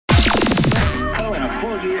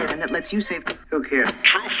4 years, and that lets you save. Who cares?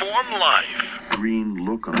 True Form Life. Green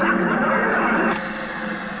look on.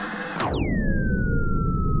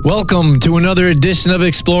 Welcome to another edition of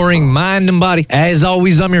Exploring Mind and Body. As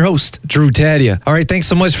always, I'm your host, Drew Tadia. All right, thanks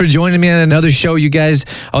so much for joining me on another show, you guys,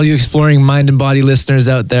 all you Exploring Mind and Body listeners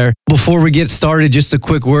out there. Before we get started, just a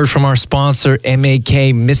quick word from our sponsor,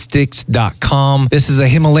 makmystics.com. This is a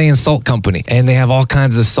Himalayan salt company, and they have all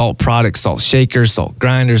kinds of salt products, salt shakers, salt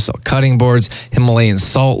grinders, salt cutting boards, Himalayan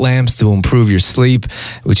salt lamps to improve your sleep,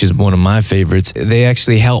 which is one of my favorites. They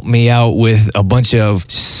actually helped me out with a bunch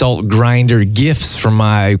of salt grinder gifts for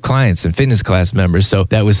my clients and fitness class members. So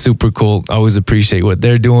that was super cool. I always appreciate what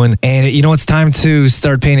they're doing. And you know, it's time to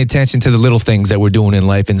start paying attention to the little things that we're doing in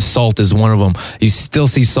life. And salt is one of them. You still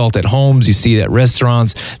see salt at homes. You see it at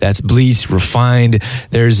restaurants. That's bleached, refined.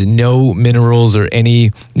 There's no minerals or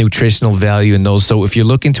any nutritional value in those. So if you're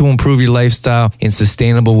looking to improve your lifestyle in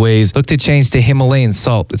sustainable ways, look to change to Himalayan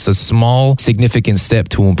salt. It's a small, significant step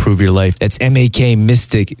to improve your life. That's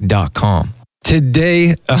makmystic.com.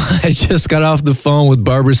 Today, I just got off the phone with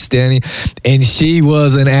Barbara Stanny, and she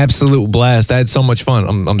was an absolute blast. I had so much fun.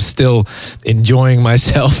 I'm still enjoying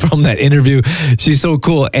myself from that interview. She's so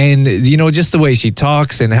cool. And, you know, just the way she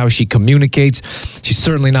talks and how she communicates, she's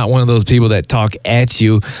certainly not one of those people that talk at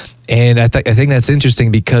you. And I think that's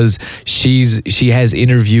interesting because she has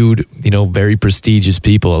interviewed, you know, very prestigious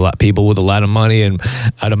people, people with a lot of money, and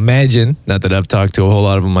I'd imagine, not that I've talked to a whole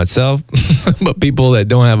lot of them myself, but people that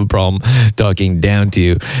don't have a problem talking down to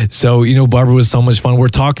you. So, you know, Barbara was so much fun. We're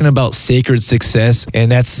talking about sacred success, and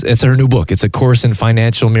that's her new book. It's a course in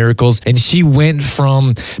financial miracles, and she went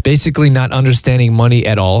from basically not understanding money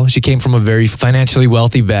at all. She came from a very financially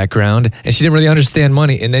wealthy background, and she didn't really understand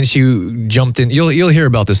money, and then she jumped in. You'll hear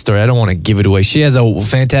about this story. I don't want to give it away. She has a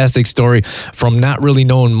fantastic story from not really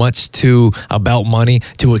knowing much about money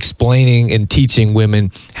to explaining and teaching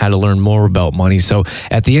women how to learn more about money. So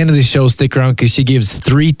at the end of the show, stick around because she gives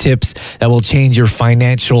 3 tips that will change your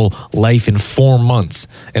financial life in 4 months.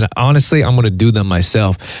 And honestly, I'm going to do them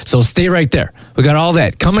myself. So stay right there. We got all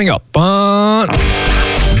that coming up.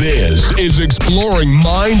 This is Exploring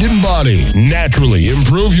Mind and Body. Naturally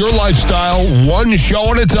improve your lifestyle one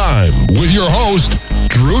show at a time with your host,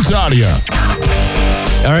 Drew Tadia.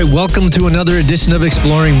 All right, welcome to another edition of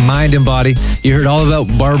Exploring Mind and Body. You heard all about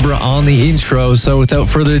Barbara on the intro, so without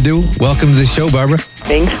further adu, welcome to the show, Barbara.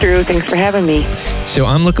 Thanks, Drew. Thanks for having me. So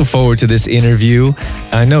I'm looking forward to this interview.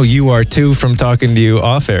 I know you are too from talking to you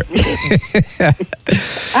off air.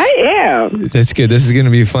 I am. That's good. This is going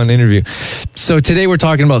to be a fun interview. So today we're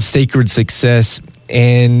talking about sacred success.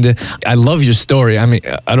 And I love your story. I mean,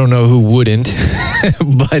 I don't know who wouldn't,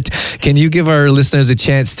 but can you give our listeners a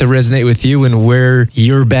chance to resonate with you and where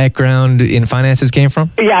your background in finances came from?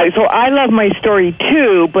 Yeah, so I love my story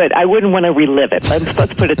too, but I wouldn't want to relive it.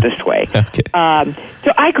 Let's put it this way. Okay.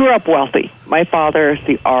 So I grew up wealthy. My father is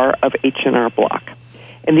the R of H&R Block.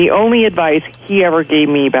 And the only advice he ever gave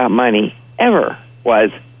me about money, ever, was,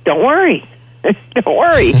 don't worry. Don't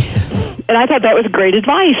worry. And I thought that was great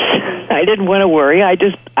advice. I didn't want to worry. I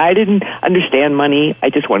didn't understand money.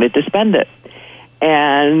 I just wanted to spend it.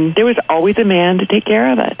 And there was always a man to take care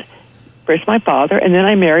of it. First my father, and then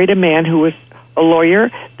I married a man who was a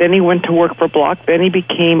lawyer. Then he went to work for Block. Then he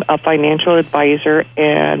became a financial advisor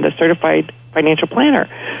and a certified financial planner.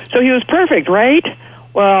 So he was perfect, right?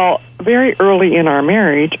 Well, very early in our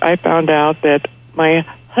marriage, I found out that my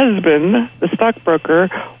husband, the stockbroker,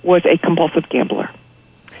 was a compulsive gambler.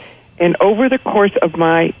 And over the course of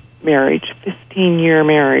my marriage, 15-year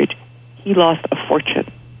marriage, he lost a fortune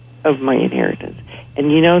of my inheritance. And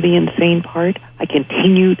you know the insane part? I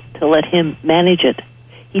continued to let him manage it.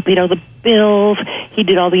 He paid all the bills. He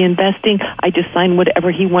did all the investing. I just signed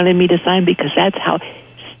whatever he wanted me to sign because that's how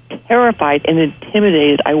terrified and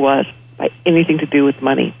intimidated I was by anything to do with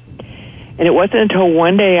money. And it wasn't until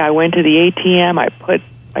one day I went to the ATM, I put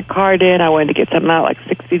my card in, I wanted to get something out like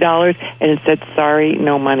 $60, and it said, sorry,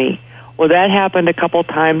 no money. Well, that happened a couple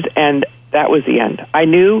times, and that was the end. I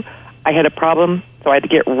knew I had a problem, so I had to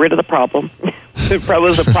get rid of the problem. The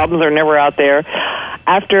problems are never out there.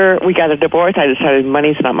 After we got a divorce, I decided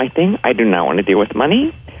money's not my thing. I do not want to deal with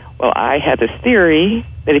money. Well, I had this theory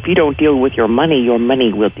that if you don't deal with your money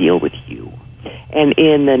will deal with you. And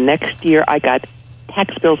in the next year, I got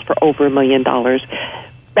tax bills for over $1 million.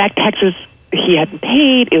 Back taxes he hadn't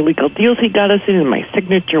paid, illegal deals he got us in, and my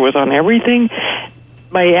signature was on everything.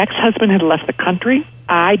 My ex-husband had left the country.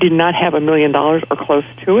 I did not have $1 million or close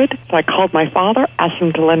to it. So I called my father, asked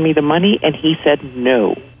him to lend me the money, and he said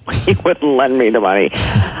no. He wouldn't lend me the money.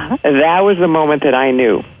 That was the moment that I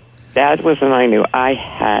knew. That was when I knew I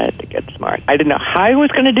had to get smart. I didn't know how I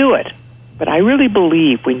was going to do it, But I really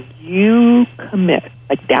believe when you commit,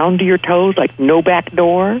 like down to your toes, like no back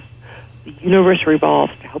door, the universe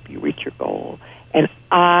revolves to help you reach your goal. And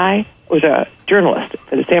I was a journalist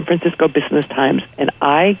for the San Francisco Business Times, and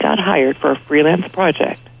I got hired for a freelance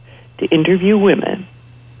project to interview women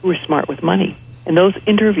who were smart with money. And those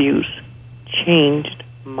interviews changed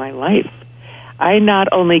my life. I not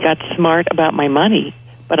only got smart about my money,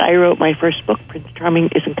 but I wrote my first book, Prince Charming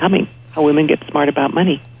Isn't Coming, How Women Get Smart About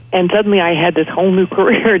Money. And suddenly I had this whole new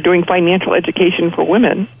career doing financial education for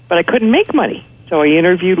women, but I couldn't make money. So I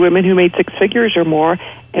interviewed women who made 6 figures or more,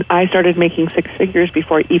 and I started making 6 figures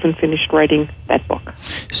before I even finished writing that book.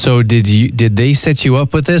 So did they set you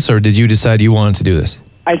up with this, or did you decide you wanted to do this?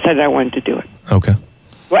 I said I wanted to do it. Okay.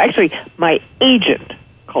 Well, actually, my agent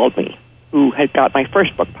called me, who had got my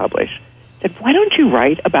first book published, said, why don't you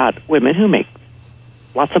write about women who make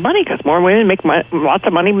lots of money, because more women make lots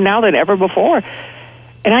of money now than ever before.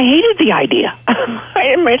 And I hated the idea.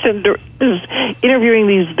 I imagined interviewing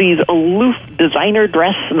these aloof designer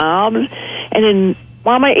dress snobs, and then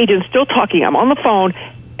while my agent's still talking, I'm on the phone,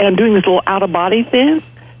 and I'm doing this little out-of-body thing.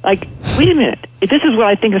 Like, wait a minute. If this is what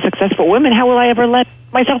I think of successful women, how will I ever let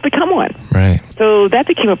myself become one? Right. So that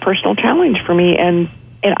became a personal challenge for me, and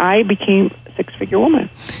I became a 6-figure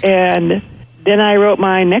woman. And then I wrote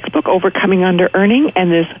my next book, Overcoming Under-Earning,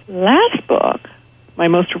 and this last book, my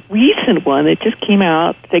most recent one that just came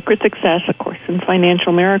out, Sacred Success, A Course in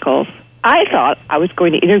Financial Miracles. I thought I was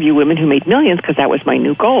going to interview women who made millions because that was my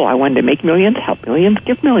new goal. I wanted to make millions, help millions,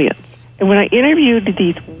 give millions. And when I interviewed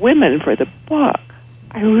these women for the book,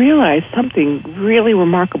 I realized something really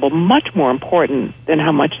remarkable, much more important than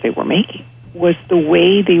how much they were making, was the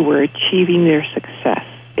way they were achieving their success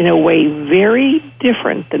in a way very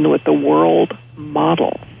different than what the world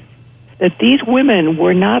models. That these women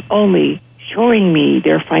were not only showing me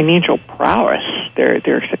their financial prowess,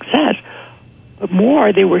 their success, but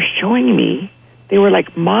more, they were showing me, they were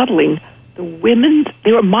like modeling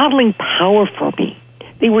they were modeling power for me.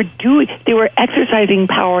 They were exercising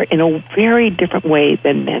power in a very different way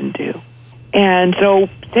than men do. And so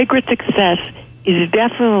Sacred Success is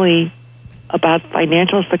definitely about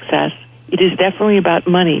financial success. It is definitely about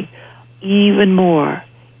money. Even more,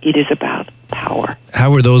 it is about power.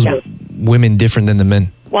 How are those women different than the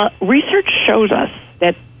men? Well, research shows us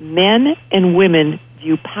that men and women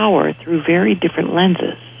view power through very different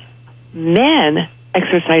lenses. Men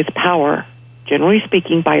exercise power, generally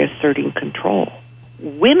speaking, by asserting control.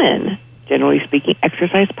 Women, generally speaking,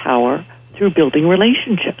 exercise power through building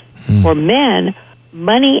relationships. For men,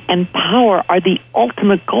 money and power are the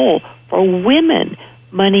ultimate goal. For women,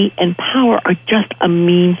 money and power are just a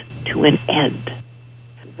means to an end.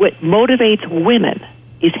 What motivates women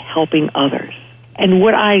is helping others. And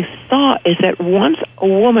what I saw is that once a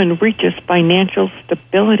woman reaches financial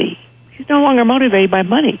stability, she's no longer motivated by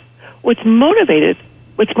money. What's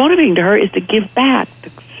motivating to her is to give back,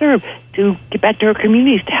 to serve, to get back to her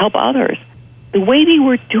communities, to help others. The way they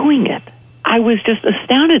were doing it, I was just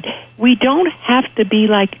astounded. We don't have to be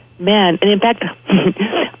like men. And in fact,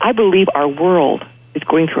 I believe our world is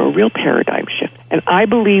going through a real paradigm shift. And I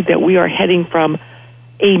believe that we are heading from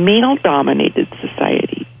a male-dominated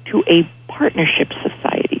society to a partnership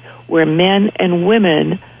society where men and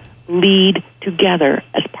women lead together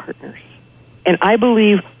as partners. And I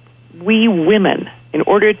believe we women, in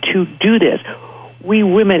order to do this, we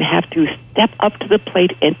women have to step up to the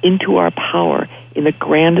plate and into our power in the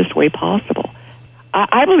grandest way possible.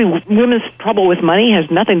 I believe women's trouble with money has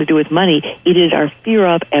nothing to do with money. It is our fear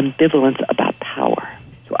of ambivalence about power.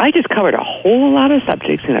 So I just covered a whole lot of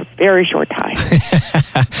subjects in a very short time.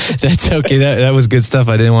 That's okay. That was good stuff.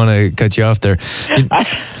 I didn't want to cut you off there. I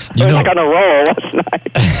was like on a roll last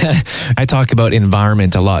night. I talk about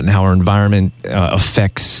environment a lot and how our environment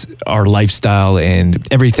affects our lifestyle and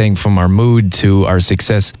everything from our mood to our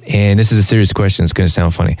success. And this is a serious question. It's going to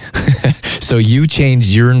sound funny. So you changed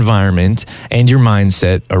your environment and your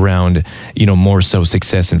mindset around, more so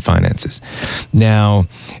success and finances. Now,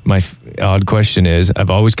 my odd question is, I've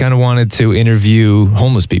always kind of wanted to interview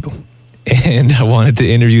homeless people. And I wanted to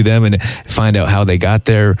interview them and find out how they got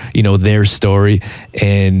there, their story.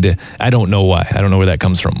 And I don't know why. I don't know where that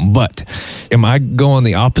comes from. But am I going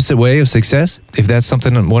the opposite way of success? If that's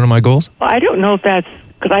one of my goals? Well, I don't know if that's,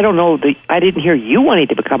 because I don't know, I didn't hear you wanting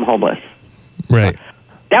to become homeless. Right.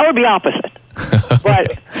 That would be opposite.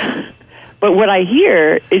 But what I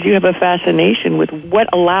hear is you have a fascination with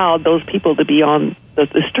what allowed those people to be on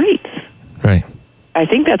the streets. Right. I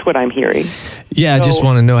think that's what I'm hearing. Yeah, I just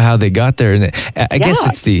want to know how they got there. And I guess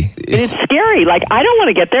it's scary. Like, I don't want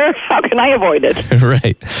to get there. How can I avoid it?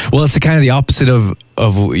 Right. Well, it's kind of the opposite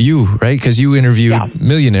of you, right? Because you interviewed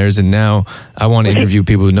millionaires, and now I want to interview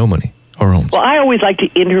people with no money or homes. Well, I always like to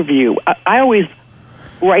interview. I always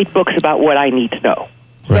write books about what I need to know.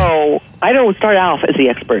 Right. So I don't start off as the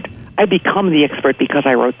expert. I become the expert because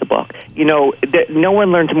I wrote the book. You know, no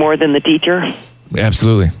one learns more than the teacher.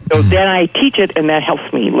 Absolutely. So then I teach it, and that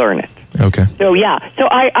helps me learn it. Okay. So, So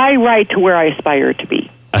I write to where I aspire to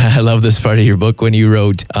be. I love this part of your book when you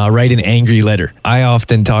wrote, write an angry letter. I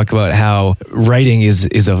often talk about how writing is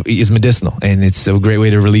medicinal, and it's a great way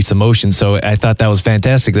to release emotion. So I thought that was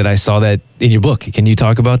fantastic that I saw that in your book. Can you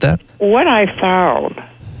talk about that? What I found,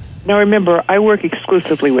 now remember, I work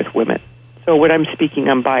exclusively with women. So when I'm speaking,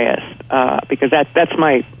 I'm biased because that's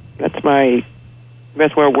where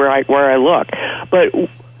I look. But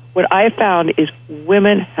what I found is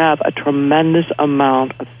women have a tremendous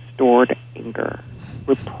amount of stored anger,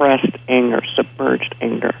 repressed anger, submerged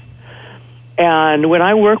anger. And when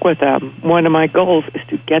I work with them, one of my goals is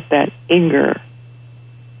to get that anger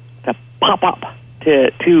to pop up,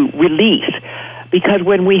 to release. Because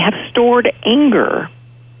when we have stored anger,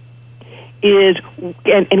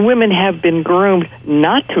 and women have been groomed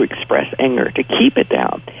not to express anger, to keep it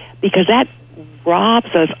down, because that robs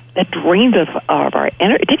us, that drains us of our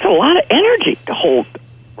energy. It takes a lot of energy to hold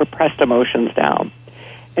repressed emotions down.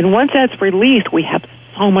 And once that's released, we have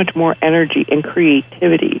so much more energy and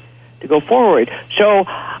creativity to go forward. So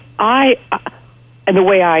and the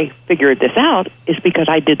way I figured this out is because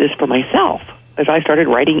I did this for myself, as I started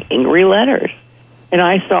writing angry letters. And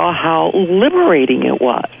I saw how liberating it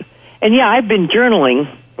was. And I've been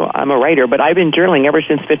journaling. Well, I'm a writer, but I've been journaling ever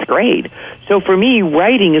since 5th grade. So for me,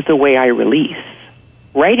 writing is the way I release.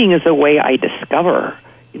 Writing is the way I discover.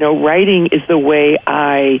 You know, writing is the way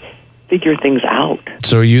I figure things out.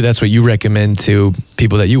 So that's what you recommend to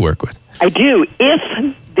people that you work with? I do,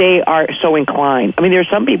 if they are so inclined. I mean, there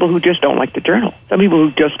are some people who just don't like to journal. Some people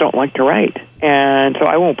who just don't like to write. And so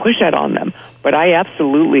I won't push that on them. But I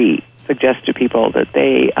absolutely suggest to people that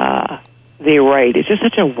they write. It's just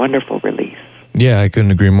such a wonderful release. Yeah, I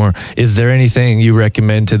couldn't agree more. Is there anything you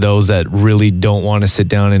recommend to those that really don't want to sit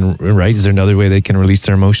down and write? Is there another way they can release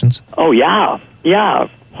their emotions? Oh, yeah. Yeah.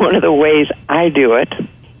 One of the ways I do it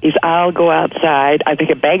is I'll go outside. I take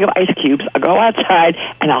a bag of ice cubes. I'll go outside,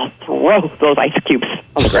 and I'll throw those ice cubes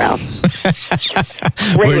on the ground.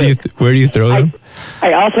 Where do you throw them?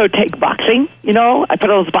 I also take boxing. You know, I put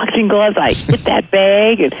on those boxing gloves. I hit that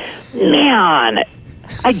bag, and man,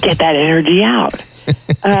 I get that energy out.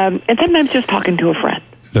 And sometimes just talking to a friend.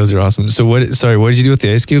 Those are awesome. So what did you do with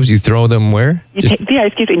the ice cubes? You throw them where? You take the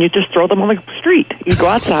ice cubes and you just throw them on the street. You go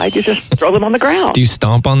outside, you just throw them on the ground. Do you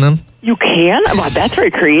stomp on them? You can? Well, that's very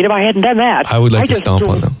creative. I hadn't done that. I would like to stomp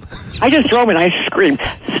on them. I just throw them and I scream.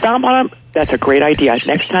 Stomp on them? That's a great idea.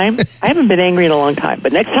 Next time, I haven't been angry in a long time,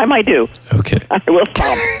 but next time I do, okay, I will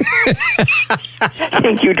stomp.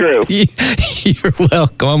 Thank you, Drew. You're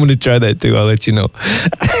welcome. I'm going to try that too. I'll let you know.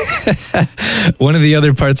 One of the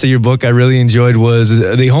other parts of your book I really enjoyed was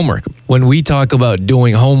the homework. When we talk about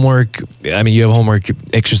doing homework, I mean, you have homework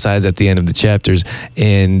exercise at the end of the chapters,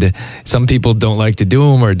 and some people don't like to do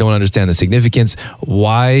them or don't understand the significance.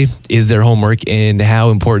 Why is there homework, and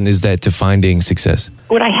how important is that to finding success?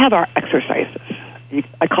 What I have are exercises.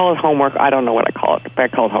 I call it homework. I don't know what I call it, but I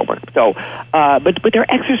call it homework. So, but they're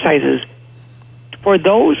exercises for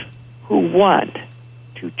those who want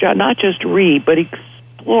to not just read, but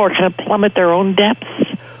explore, kind of plummet their own depths,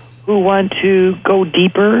 who want to go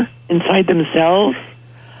deeper inside themselves.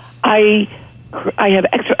 I have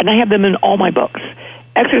and I have them in all my books.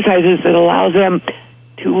 Exercises that allows them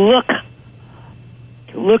to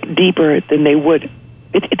look deeper than they would.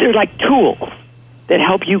 They're like tools that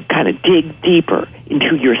help you kind of dig deeper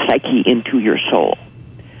into your psyche, into your soul.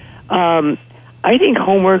 I think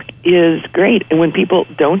homework is great. And when people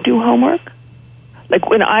don't do homework, like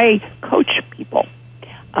when I coach people,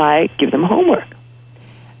 I give them homework.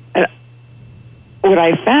 And what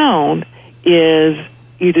I found is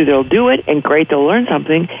either they'll do it, and great, they'll learn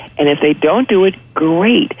something, and if they don't do it,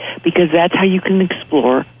 great, because that's how you can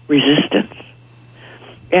explore resistance.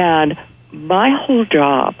 And my whole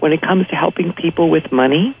job when it comes to helping people with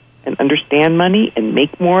money and understand money and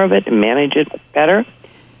make more of it and manage it better,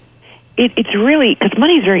 it's really, because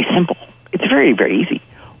money is very simple. It's very, very easy.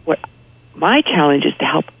 What my challenge is to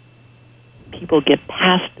help people get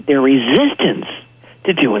past their resistance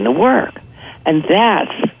to doing the work. And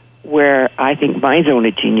that's where I think my zone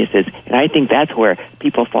of genius is, and I think that's where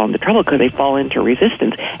people fall into trouble, because they fall into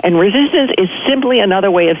resistance. And resistance is simply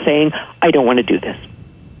another way of saying, I don't want to do this.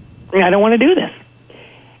 I don't want to do this.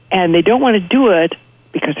 And they don't want to do it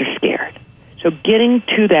because they're scared. So getting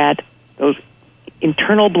to those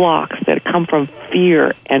internal blocks that come from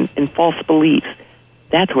fear and false beliefs,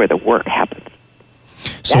 that's where the work happens.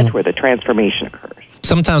 That's where the transformation occurs.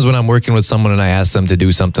 Sometimes when I'm working with someone and I ask them to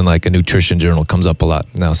do something like a nutrition journal comes up a lot.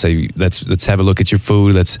 And I'll say, let's have a look at your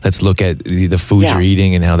food. Let's look at the food you're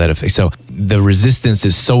eating and how that affects. So the resistance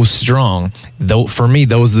is so strong. Though for me,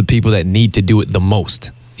 those are the people that need to do it the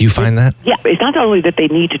most. Do you find that? Yeah, it's not only that they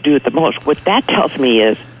need to do it the most. What that tells me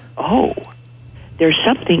is, there's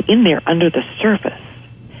something in there under the surface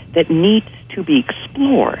that needs to be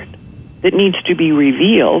explored, that needs to be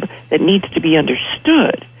revealed, that needs to be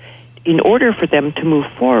understood in order for them to move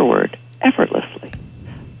forward effortlessly.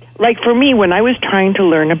 Like for me, when I was trying to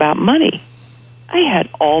learn about money, I had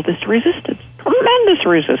all this resistance, tremendous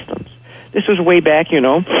resistance. This was way back, and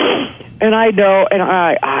I go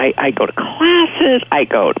to classes, I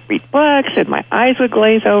go to read books, and my eyes would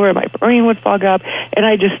glaze over, my brain would fog up, and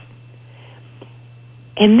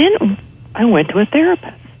then I went to a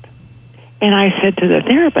therapist. And I said to the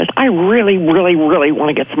therapist, I really, really, really want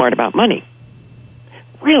to get smart about money.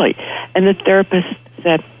 Really. And the therapist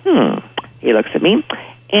said, He looks at me,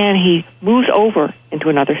 and he moves over into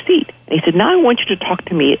another seat. And he said, now I want you to talk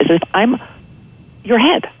to me as if I'm your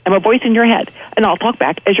head. I'm a voice in your head, and I'll talk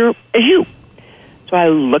back as you. So I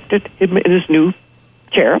looked at him in his new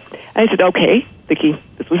chair, and I said, okay, thinking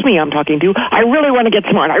this was me I'm talking to. I really want to get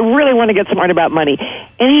smart. I really want to get smart about money.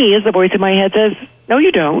 And he, as the voice in my head, says, no,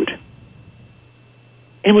 you don't. And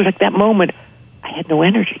it was like that moment, I had no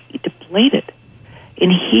energy. He depleted.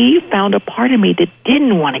 And he found a part of me that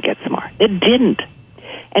didn't want to get smart. It didn't.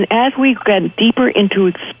 And as we got deeper into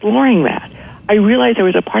exploring that, I realized there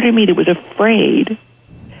was a part of me that was afraid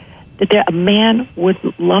that a man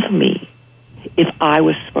wouldn't love me if I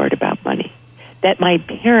was smart about money, that my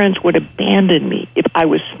parents would abandon me if I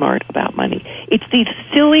was smart about money. It's these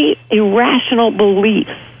silly, irrational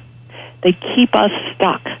beliefs that keep us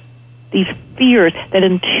stuck, these fears that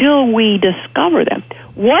until we discover them.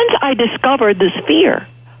 Once I discovered this fear,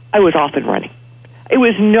 I was off and running. It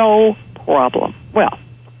was no problem. Well,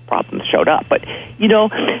 problems showed up, but,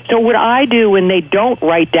 so what I do when they don't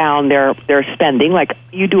write down their spending, like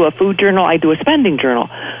you do a food journal, I do a spending journal.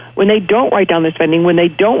 When they don't write down their spending, when they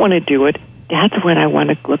don't want to do it, that's when I want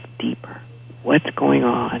to look deeper. What's going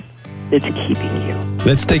on that's keeping you?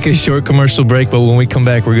 Let's take a short commercial break, but when we come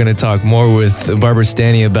back, we're going to talk more with Barbara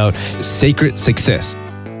Stanny about sacred success.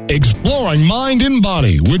 Exploring Mind and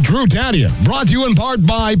Body with Drew Tadia, brought to you in part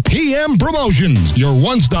by PM Promotions, your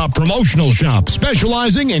one-stop promotional shop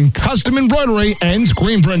specializing in custom embroidery and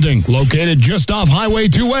screen printing. Located just off Highway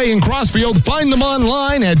 2A in Crossfield, find them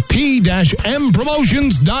online at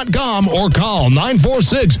p-mpromotions.com or call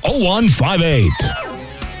 946-0158.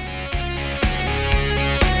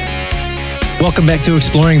 Welcome back to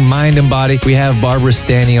Exploring Mind and Body. We have Barbara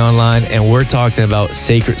Stanny online, and we're talking about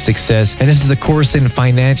sacred success. And this is a course in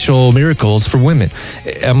financial miracles for women.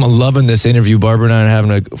 I'm loving this interview. Barbara and I are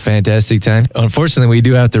having a fantastic time. Unfortunately, we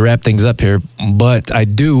do have to wrap things up here, but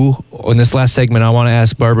in this last segment, I want to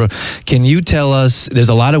ask Barbara, can you tell us, there's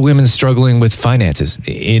a lot of women struggling with finances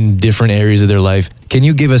in different areas of their life. Can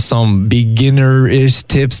you give us some beginner-ish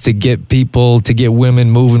tips to get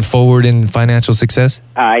women moving forward in financial success?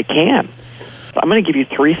 I can. So I'm going to give you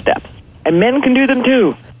 3 steps, and men can do them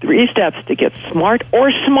too. 3 steps to get smart or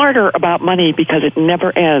smarter about money, because it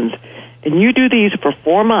never ends. And you do these for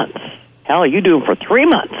 4 months. Hell, you do them for 3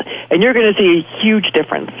 months, and you're going to see a huge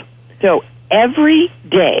difference. So every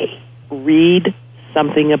day, read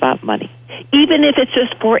something about money. Even if it's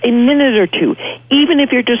just for a minute or two, even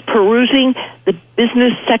if you're just perusing the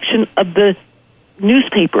business section of the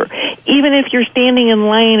newspaper, even if you're standing in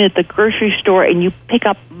line at the grocery store and you pick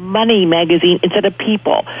up Money magazine instead of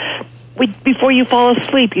People. Before you fall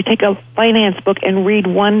asleep, you take a finance book and read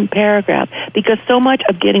 1 paragraph, because so much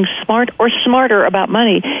of getting smart or smarter about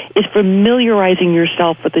money is familiarizing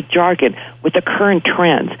yourself with the jargon, with the current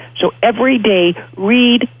trends. So every day,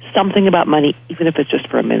 read something about money, even if it's just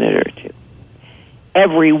for a minute or two.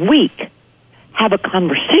 Every week, have a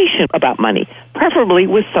conversation about money, preferably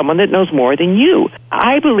with someone that knows more than you.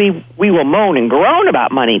 I believe we will moan and groan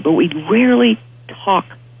about money, but we rarely talk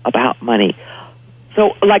about money.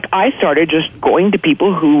 So, like, I started just going to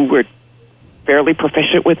people who were fairly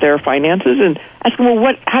proficient with their finances and asking,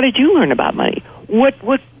 well, how did you learn about money? What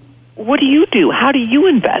do you do? How do you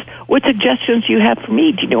invest? What suggestions do you have for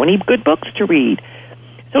me? Do you know any good books to read?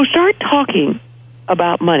 So start talking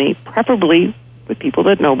about money, preferably with people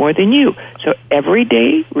that know more than you. So every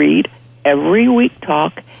day read, every week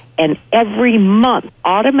talk, and every month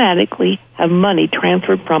automatically have money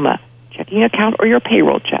transferred from a checking account or your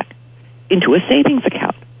payroll check into a savings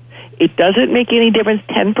account. It doesn't make any difference,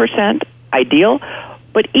 10%, ideal,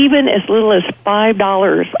 but even as little as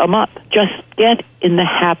 $5 a month, just get in the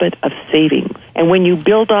habit of savings. And when you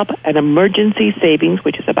build up an emergency savings,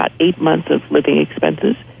 which is about 8 months of living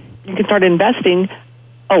expenses, you can start investing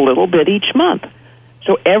a little bit each month.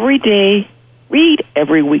 So every day, read,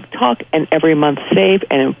 every week talk, and every month save,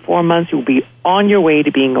 and in 4 months you'll be on your way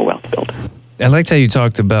to being a wealth builder. I liked how you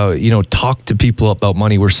talked about, talk to people about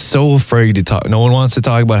money. We're so afraid to talk. No one wants to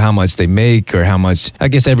talk about how much they make or how much. I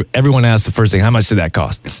guess everyone asks the first thing, how much did that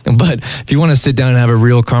cost? But if you want to sit down and have a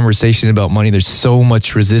real conversation about money, there's so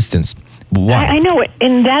much resistance. Why? I know it.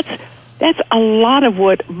 And that's a lot of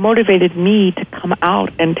what motivated me to come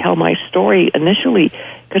out and tell my story initially,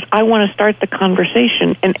 because I want to start the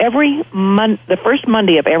conversation. And every month, the first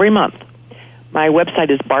Monday of every month, my website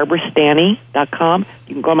is barbarastanny.com.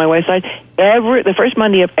 You can go on my website. The first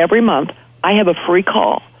Monday of every month, I have a free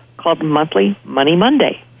call called Monthly Money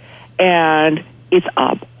Monday. And it's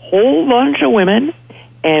a whole bunch of women,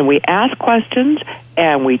 and we ask questions,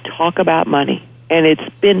 and we talk about money. And it's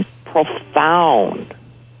been profound.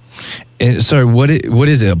 And, sorry, what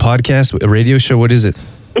is it? A podcast? A radio show? What is it?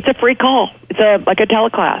 It's a free call. It's like a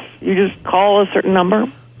teleclass. You just call a certain number,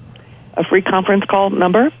 a free conference call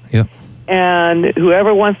number. Yep. And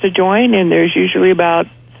whoever wants to join, and there's usually about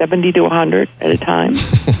 70 to 100 at a time.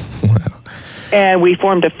 Wow. And we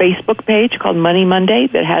formed a Facebook page called Money Monday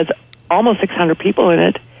that has almost 600 people in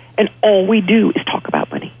it, and all we do is talk about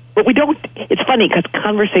money. But we don't, it's funny because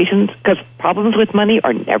problems with money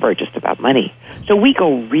are never just about money. So we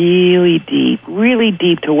go really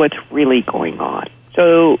deep to what's really going on.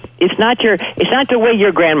 So it's not the way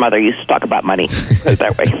your grandmother used to talk about money. Put it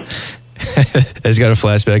that way. I just got a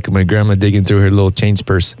flashback of my grandma digging through her little change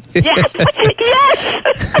purse. Yes!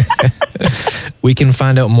 Yes! We can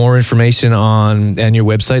find out more information on your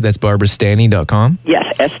website. That's barbarastanny.com. Yes,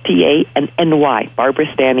 STANNY,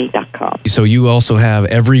 barbarastanny.com. So you also have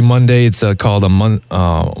every Monday, it's called a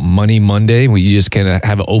Money Monday, where you just kind of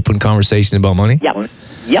have an open conversation about money?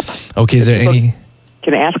 Yep. Okay, is there any...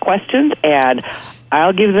 Can ask questions, and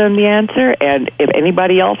I'll give them the answer, and if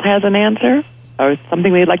anybody else has an answer or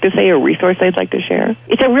something they'd like to say, or a resource they'd like to share.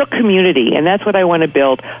 It's a real community, and that's what I want to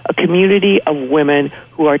build, a community of women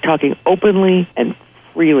who are talking openly and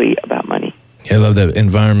freely about money. Yeah, I love that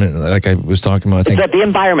environment, like I was talking about. I think the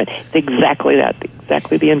environment. It's exactly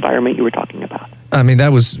the environment you were talking about. I mean,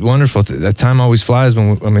 that was wonderful. That time always flies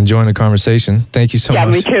when I'm enjoying the conversation. Thank you so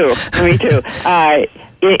much. Yeah, me too.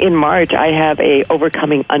 In March, I have a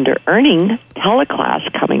Overcoming Under-Earning teleclass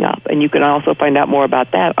coming up, and you can also find out more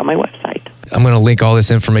about that on my website. I'm going to link all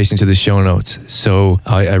this information to the show notes. So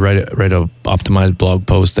I write a optimized blog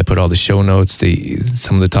post. I put all the show notes,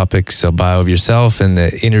 some of the topics, a bio of yourself, and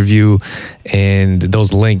the interview, and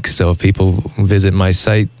those links. So if people visit my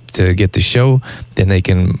site to get the show, then they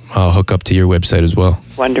can hook up to your website as well.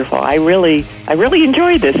 Wonderful. I really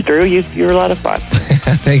enjoyed this, Drew. You're a lot of fun.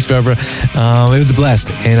 Thanks, Barbara. It was a blast.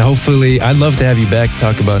 And hopefully, I'd love to have you back to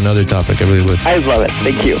talk about another topic. I really would. I love it.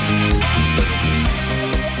 Thank you.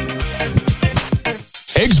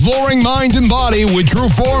 Exploring Mind and Body with True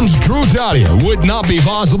Form's Drew Tadia would not be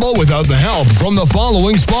possible without the help from the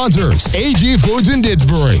following sponsors: AG Foods in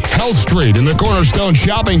Didsbury, Health Street in the Cornerstone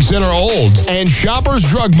Shopping Center Olds, and Shoppers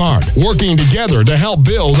Drug Mart, working together to help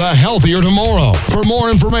build a healthier tomorrow. For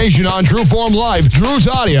more information on True Form Life, Drew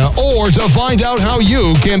Tadia, or to find out how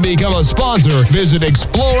you can become a sponsor, visit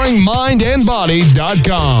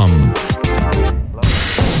exploringmindandbody.com.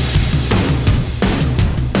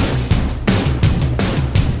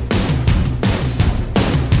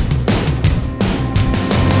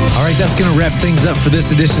 All right, that's going to wrap things up for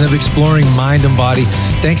this edition of Exploring Mind and Body.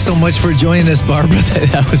 Thanks so much for joining us, Barbara.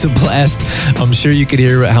 That was a blast. I'm sure you could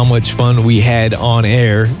hear how much fun we had on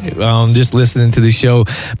air just listening to the show.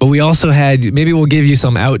 But we also had, maybe we'll give you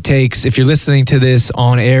some outtakes. If you're listening to this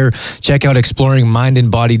on air, check out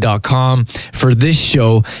exploringmindandbody.com for this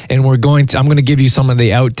show. And I'm going to give you some of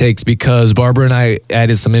the outtakes because Barbara and I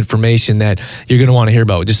added some information that you're going to want to hear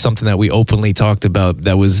about. Just something that we openly talked about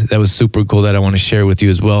that was super cool that I want to share with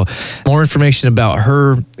you as well. More information about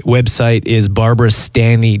her website is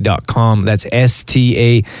barbarastanny.com. That's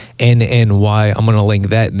STANNY. I'm going to link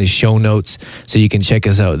that in the show notes so you can check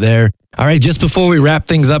us out there. All right, just before we wrap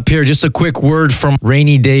things up here, just a quick word from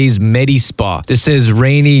Rainy Days Medi-Spa. This says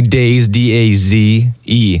Rainy Days,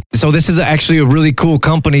 D-A-Z-E. So this is actually a really cool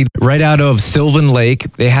company right out of Sylvan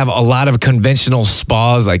Lake. They have a lot of conventional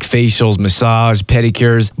spas like facials, massage,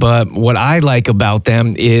 pedicures. But what I like about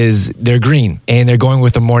them is they're green and they're going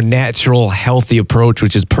with a more natural, healthy approach,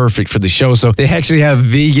 which is perfect for the show. So they actually have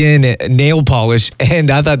vegan nail polish,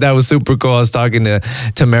 and I thought that was super cool. I was talking to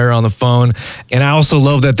Tamara on the phone, and I also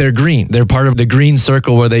love that they're green. They're part of the green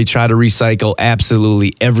circle where they try to recycle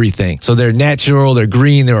absolutely everything. So they're natural, they're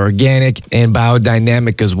green, they're organic, and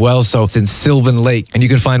biodynamic as well. So it's in Sylvan Lake. And you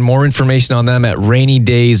can find more information on them at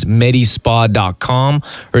rainydaysmedispa.com,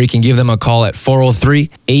 or you can give them a call at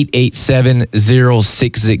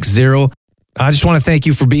 403-887-0660. I just want to thank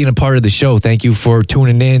you for being a part of the show. Thank you for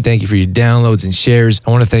tuning in. Thank you for your downloads and shares.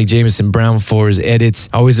 I want to thank Jameson Brown for his edits.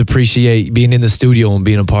 I always appreciate being in the studio and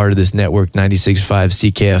being a part of this network,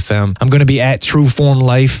 96.5 CKFM. I'm going to be at Trueform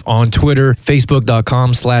Life on Twitter,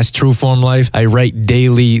 facebook.com/TrueformLife. I write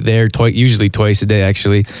daily there, usually twice a day,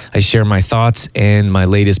 actually. I share my thoughts and my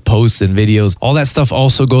latest posts and videos. All that stuff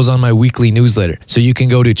also goes on my weekly newsletter. So you can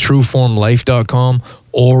go to trueformlife.com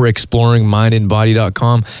or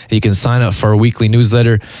exploringmindandbody.com. You can sign up for our weekly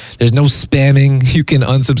newsletter. There's no spamming. You can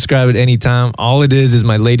unsubscribe at any time. All it is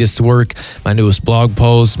my latest work, my newest blog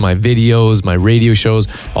posts, my videos, my radio shows,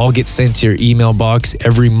 all get sent to your email box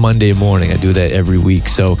every Monday morning. I do that every week.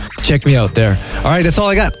 So check me out there. All right, that's all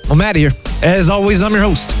I got. I'm out of here. As always, I'm your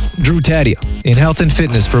host, Drew Tadia, in health and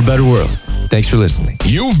fitness for a better world. Thanks for listening.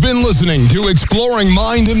 You've been listening to Exploring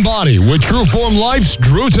Mind and Body with Trueform Life's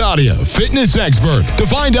Drew Tadia, fitness expert. To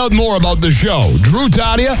find out more about the show, Drew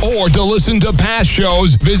Tadia, or to listen to past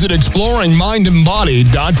shows, visit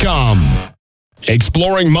exploringmindandbody.com.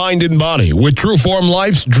 Exploring Mind and Body with Trueform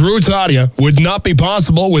Life's Drew Tadia would not be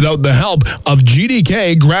possible without the help of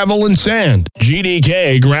GDK Gravel and Sand.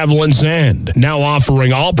 GDK Gravel and Sand, now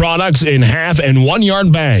offering all products in 1/2 and 1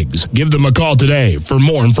 yard bags. Give them a call today for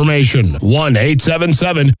more information.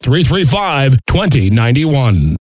 1-877-335-2091.